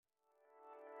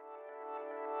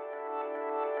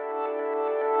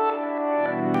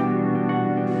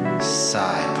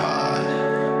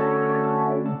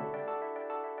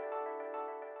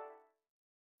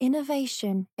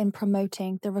innovation in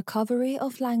promoting the recovery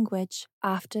of language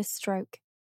after stroke.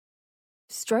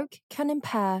 Stroke can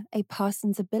impair a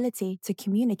person's ability to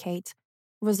communicate,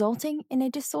 resulting in a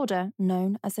disorder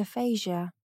known as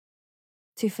aphasia.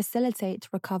 To facilitate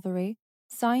recovery,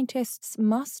 scientists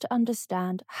must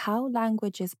understand how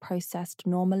language is processed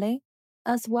normally,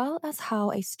 as well as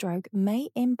how a stroke may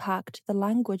impact the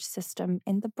language system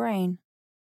in the brain.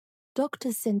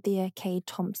 Dr. Cynthia K.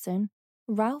 Thompson,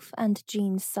 Ralph and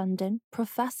Jean Sundin,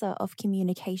 Professor of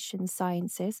Communication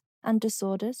Sciences and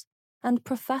Disorders and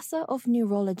Professor of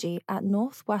Neurology at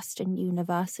Northwestern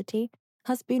University,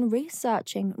 has been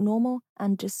researching normal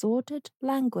and disordered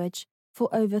language for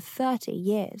over 30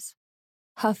 years.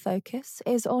 Her focus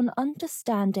is on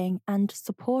understanding and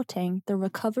supporting the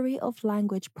recovery of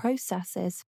language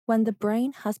processes when the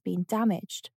brain has been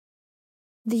damaged.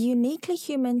 The uniquely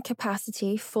human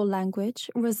capacity for language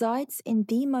resides in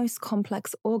the most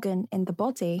complex organ in the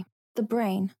body, the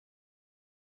brain.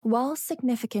 While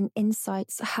significant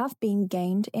insights have been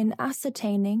gained in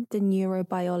ascertaining the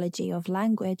neurobiology of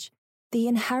language, the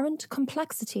inherent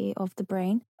complexity of the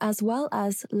brain, as well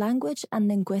as language and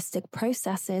linguistic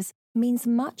processes, means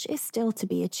much is still to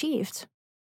be achieved.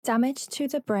 Damage to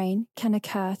the brain can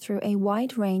occur through a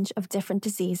wide range of different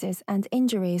diseases and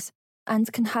injuries,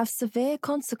 and can have severe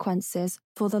consequences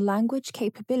for the language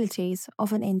capabilities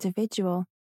of an individual.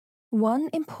 One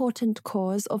important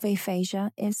cause of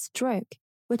aphasia is stroke,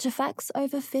 which affects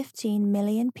over 15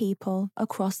 million people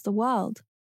across the world.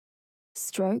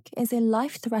 Stroke is a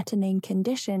life-threatening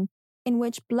condition in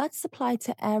which blood supply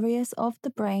to areas of the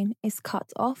brain is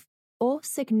cut off or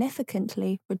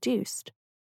significantly reduced.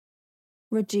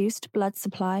 Reduced blood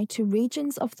supply to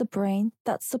regions of the brain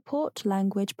that support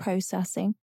language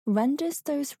processing renders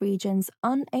those regions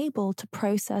unable to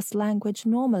process language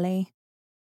normally.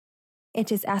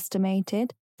 It is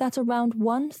estimated that around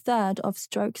 1/3 of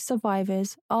stroke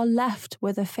survivors are left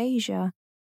with aphasia,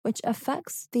 which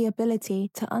affects the ability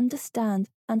to understand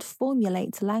and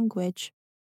formulate language.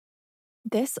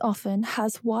 This often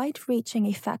has wide-reaching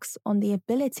effects on the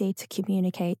ability to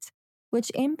communicate,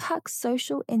 which impacts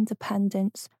social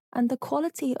independence and the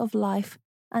quality of life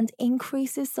and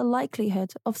increases the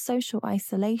likelihood of social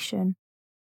isolation.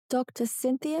 Dr.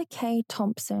 Cynthia K.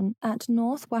 Thompson at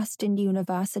Northwestern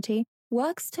University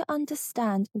works to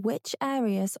understand which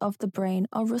areas of the brain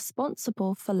are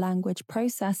responsible for language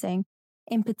processing,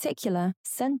 in particular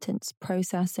sentence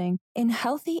processing, in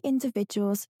healthy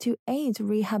individuals to aid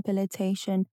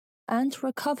rehabilitation and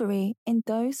recovery in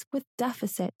those with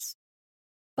deficits.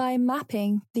 By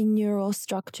mapping the neural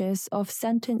structures of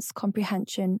sentence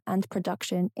comprehension and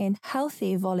production in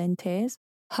healthy volunteers,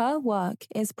 her work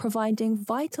is providing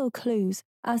vital clues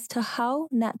as to how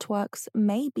networks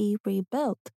may be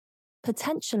rebuilt,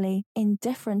 potentially in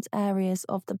different areas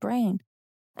of the brain,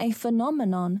 a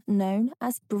phenomenon known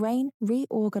as brain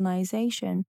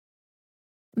reorganization.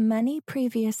 Many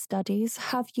previous studies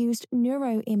have used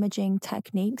neuroimaging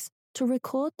techniques to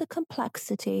record the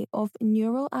complexity of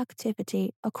neural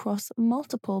activity across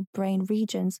multiple brain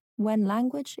regions when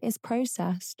language is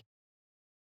processed.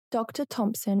 Dr.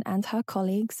 Thompson and her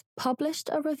colleagues published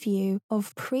a review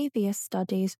of previous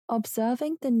studies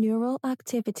observing the neural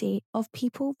activity of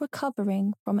people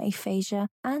recovering from aphasia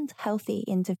and healthy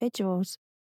individuals.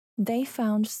 They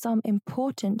found some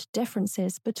important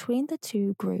differences between the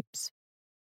two groups.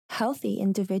 Healthy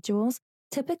individuals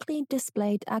typically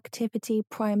displayed activity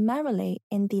primarily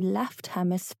in the left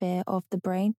hemisphere of the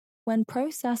brain when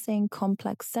processing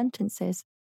complex sentences,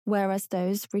 whereas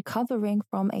those recovering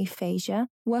from aphasia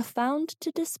were found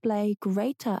to display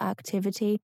greater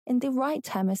activity in the right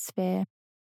hemisphere.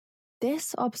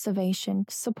 This observation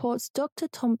supports Dr.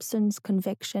 Thompson's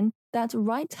conviction that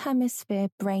right hemisphere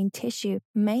brain tissue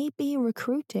may be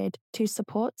recruited to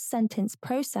support sentence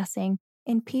processing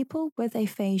in people with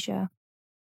aphasia.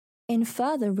 In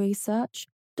further research,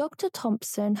 Dr.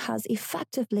 Thompson has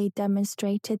effectively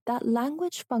demonstrated that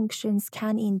language functions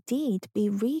can indeed be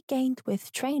regained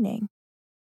with training.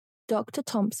 Dr.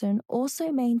 Thompson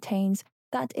also maintains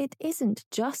that it isn't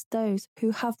just those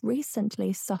who have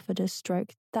recently suffered a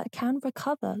stroke that can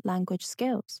recover language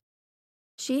skills.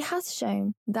 She has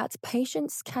shown that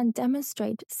patients can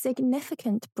demonstrate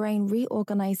significant brain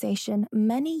reorganization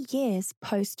many years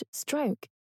post-stroke,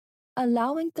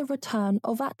 allowing the return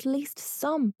of at least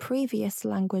some previous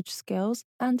language skills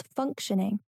and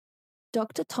functioning.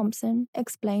 Dr. Thompson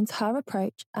explains her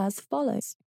approach as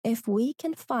follows. If we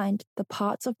can find the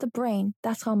parts of the brain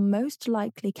that are most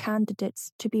likely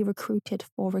candidates to be recruited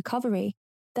for recovery,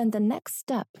 then the next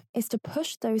step is to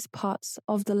push those parts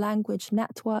of the language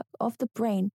network of the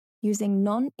brain using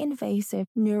non-invasive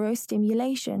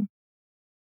neurostimulation.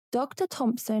 Dr.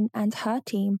 Thompson and her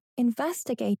team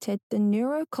investigated the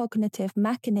neurocognitive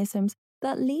mechanisms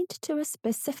that lead to a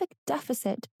specific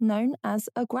deficit known as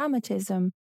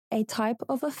agrammatism, a type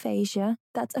of aphasia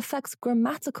that affects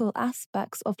grammatical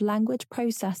aspects of language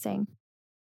processing.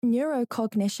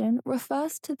 Neurocognition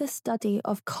refers to the study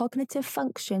of cognitive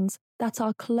functions that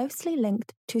are closely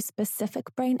linked to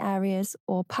specific brain areas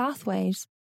or pathways.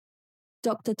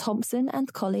 Dr. Thompson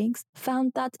and colleagues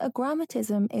found that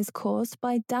agrammatism is caused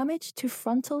by damage to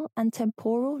frontal and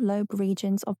temporal lobe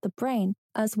regions of the brain,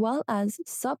 as well as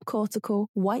subcortical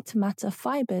white matter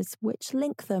fibers which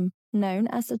link them, known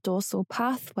as the dorsal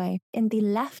pathway, in the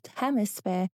left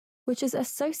hemisphere, which is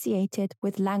associated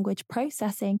with language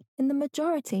processing in the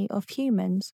majority of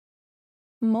humans.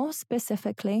 More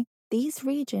specifically, these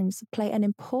regions play an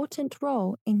important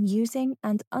role in using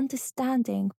and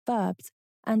understanding verbs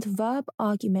and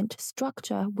verb-argument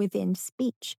structure within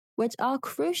speech, which are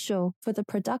crucial for the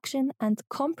production and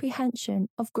comprehension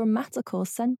of grammatical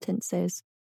sentences.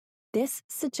 This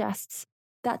suggests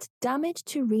that damage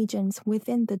to regions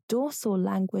within the dorsal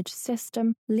language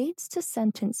system leads to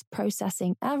sentence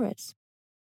processing errors.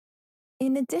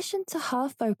 In addition to her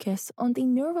focus on the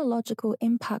neurological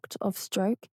impact of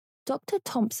stroke, Dr.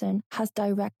 Thompson has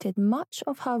directed much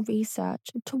of her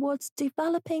research towards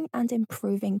developing and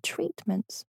improving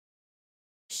treatments.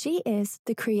 She is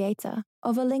the creator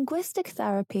of a linguistic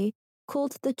therapy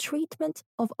called the Treatment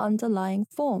of Underlying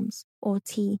Forms, or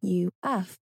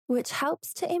TUF, which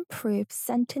helps to improve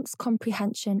sentence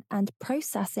comprehension and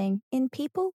processing in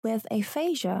people with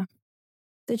aphasia.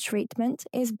 The treatment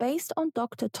is based on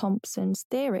Dr. Thompson's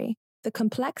theory, the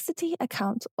complexity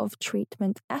account of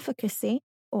treatment efficacy,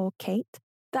 or CATE,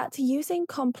 that using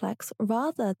complex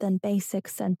rather than basic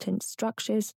sentence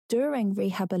structures during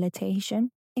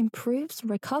rehabilitation improves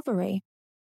recovery.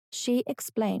 She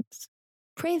explains,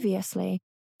 previously,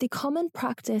 the common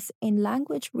practice in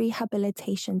language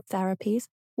rehabilitation therapies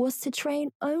was to train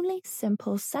only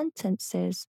simple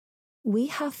sentences. We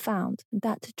have found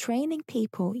that training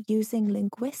people using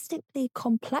linguistically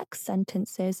complex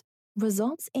sentences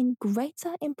results in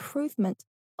greater improvement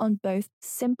on both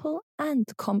simple and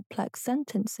complex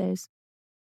sentences.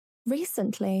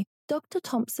 Recently, Dr.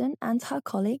 Thompson and her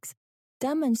colleagues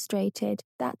demonstrated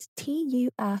that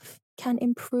TUF can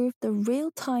improve the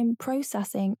real-time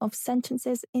processing of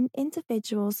sentences in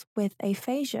individuals with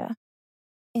aphasia.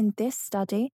 In this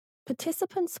study,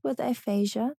 participants with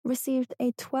aphasia received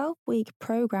a 12-week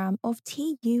program of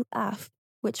TUF,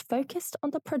 which focused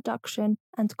on the production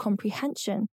and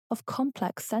comprehension of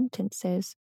complex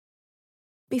sentences.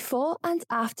 Before and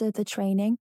after the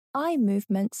training, eye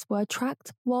movements were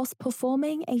tracked whilst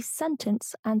performing a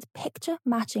sentence and picture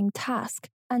matching task,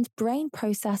 and brain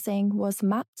processing was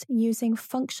mapped using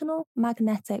functional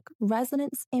magnetic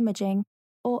resonance imaging,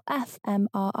 or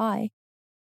fMRI.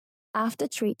 After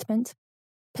treatment,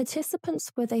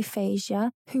 participants with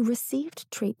aphasia who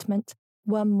received treatment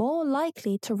were more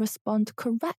likely to respond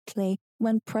correctly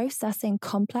when processing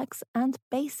complex and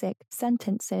basic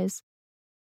sentences.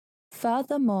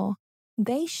 Furthermore,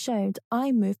 they showed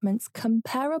eye movements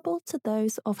comparable to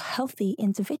those of healthy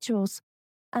individuals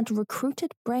and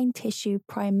recruited brain tissue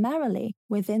primarily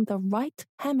within the right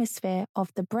hemisphere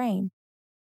of the brain.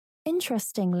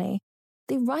 Interestingly,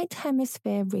 the right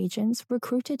hemisphere regions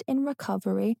recruited in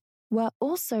recovery were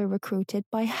also recruited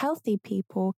by healthy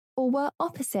people or were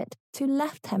opposite to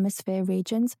left hemisphere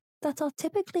regions that are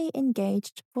typically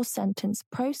engaged for sentence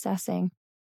processing.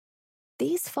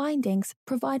 These findings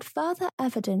provide further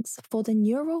evidence for the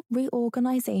neural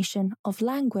reorganization of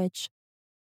language.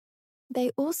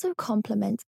 They also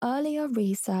complement earlier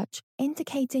research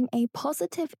indicating a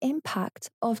positive impact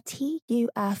of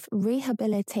TUF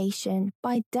rehabilitation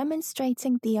by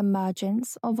demonstrating the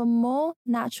emergence of a more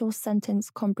natural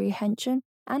sentence comprehension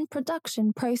and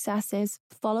production processes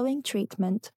following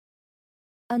treatment.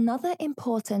 Another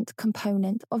important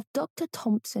component of Dr.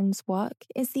 Thompson's work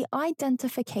is the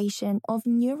identification of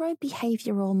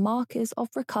neurobehavioral markers of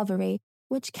recovery,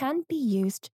 which can be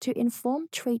used to inform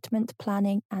treatment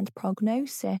planning and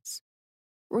prognosis.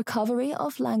 Recovery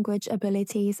of language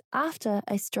abilities after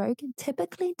a stroke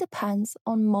typically depends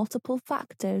on multiple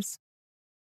factors.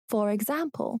 For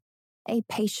example, a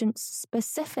patient's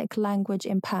specific language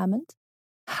impairment,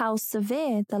 how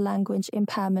severe the language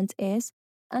impairment is,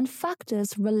 and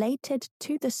factors related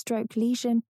to the stroke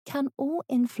lesion can all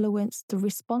influence the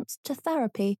response to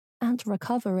therapy and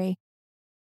recovery.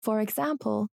 For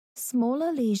example,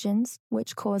 smaller lesions,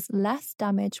 which cause less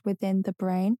damage within the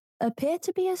brain, appear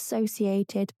to be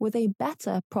associated with a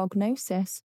better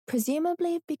prognosis,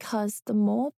 presumably because the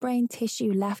more brain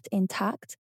tissue left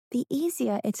intact, the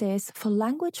easier it is for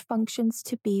language functions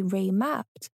to be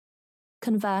remapped.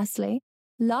 Conversely,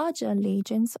 larger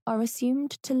lesions are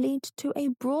assumed to lead to a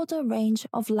broader range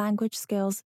of language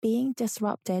skills being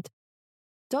disrupted.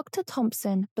 Dr.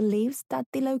 Thompson believes that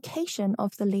the location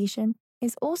of the lesion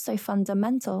is also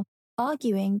fundamental,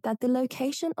 arguing that the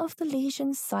location of the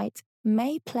lesion site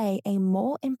may play a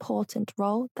more important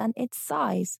role than its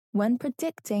size when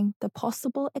predicting the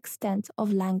possible extent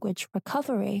of language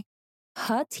recovery.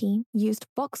 Her team used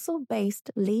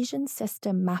voxel-based lesion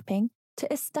system mapping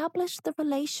to establish the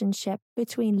relationship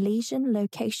between lesion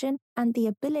location and the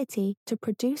ability to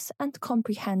produce and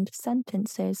comprehend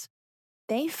sentences.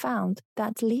 They found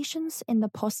that lesions in the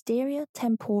posterior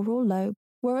temporal lobe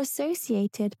were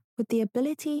associated with the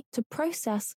ability to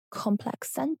process complex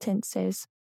sentences.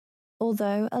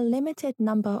 Although a limited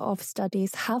number of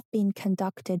studies have been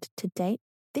conducted to date,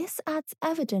 this adds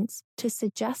evidence to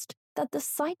suggest that the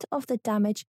site of the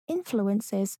damage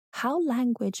influences how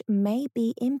language may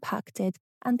be impacted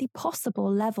and the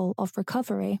possible level of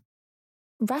recovery.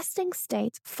 Resting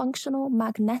state functional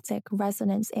magnetic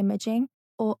resonance imaging,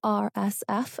 or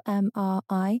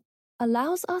RSFMRI,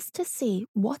 allows us to see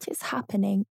what is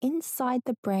happening inside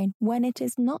the brain when it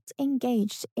is not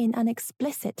engaged in an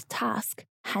explicit task,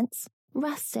 hence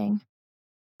resting.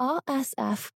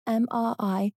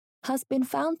 RSFMRI has been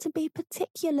found to be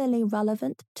particularly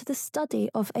relevant to the study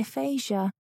of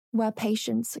aphasia, where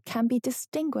patients can be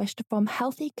distinguished from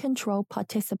healthy control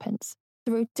participants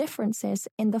through differences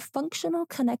in the functional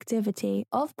connectivity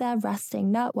of their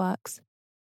resting networks.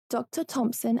 Dr.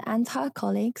 Thompson and her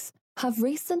colleagues have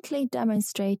recently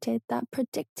demonstrated that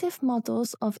predictive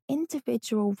models of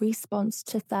individual response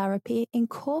to therapy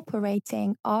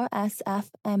incorporating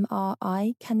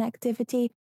RSFMRI connectivity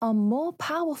are more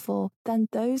powerful than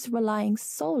those relying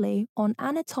solely on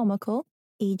anatomical,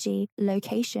 e.g.,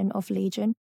 location of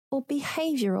lesion, or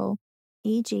behavioral,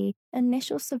 e.g.,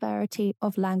 initial severity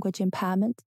of language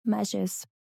impairment, measures.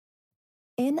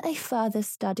 In a further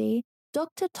study,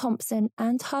 Dr. Thompson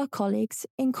and her colleagues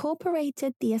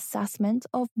incorporated the assessment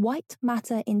of white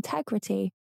matter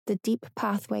integrity, the deep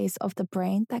pathways of the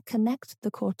brain that connect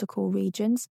the cortical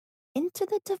regions, into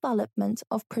the development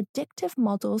of predictive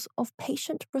models of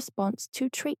patient response to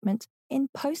treatment in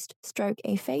post-stroke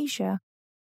aphasia.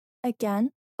 Again,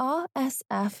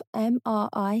 RSFMRI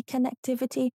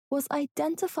connectivity was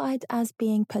identified as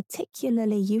being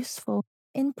particularly useful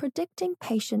in predicting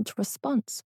patient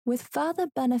response, with further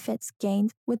benefits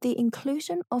gained with the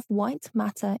inclusion of white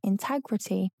matter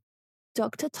integrity.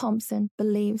 Dr. Thompson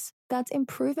believes that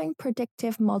improving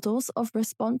predictive models of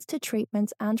response to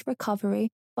treatment and recovery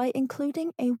by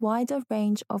including a wider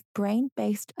range of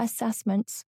brain-based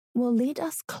assessments will lead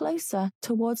us closer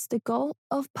towards the goal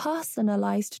of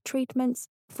personalized treatments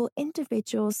for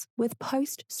individuals with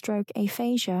post-stroke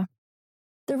aphasia.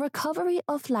 The recovery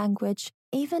of language,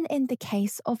 even in the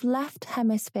case of left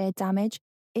hemisphere damage,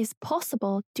 is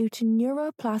possible due to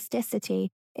neuroplasticity,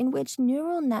 in which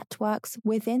neural networks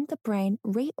within the brain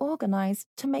reorganize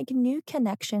to make new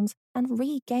connections and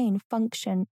regain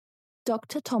function.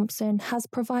 Dr. Thompson has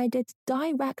provided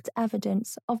direct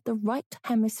evidence of the right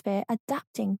hemisphere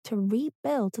adapting to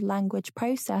rebuild language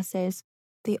processes,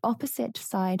 the opposite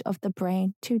side of the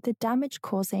brain to the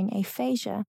damage-causing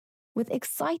aphasia, with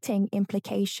exciting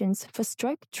implications for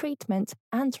stroke treatment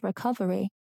and recovery.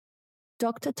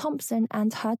 Dr. Thompson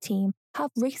and her team have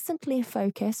recently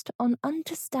focused on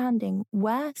understanding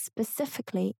where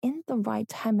specifically in the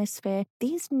right hemisphere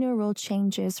these neural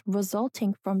changes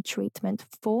resulting from treatment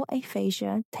for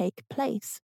aphasia take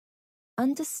place.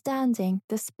 Understanding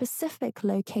the specific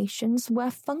locations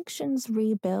where functions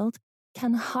rebuild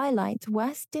can highlight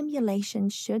where stimulation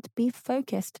should be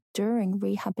focused during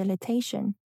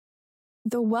rehabilitation.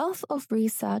 The wealth of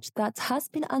research that has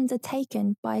been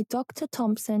undertaken by Dr.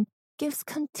 Thompson gives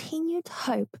continued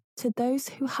hope to those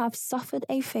who have suffered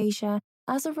aphasia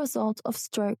as a result of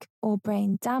stroke or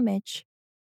brain damage.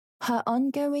 Her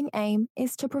ongoing aim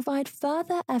is to provide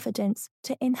further evidence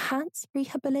to enhance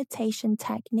rehabilitation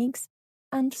techniques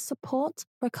and support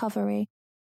recovery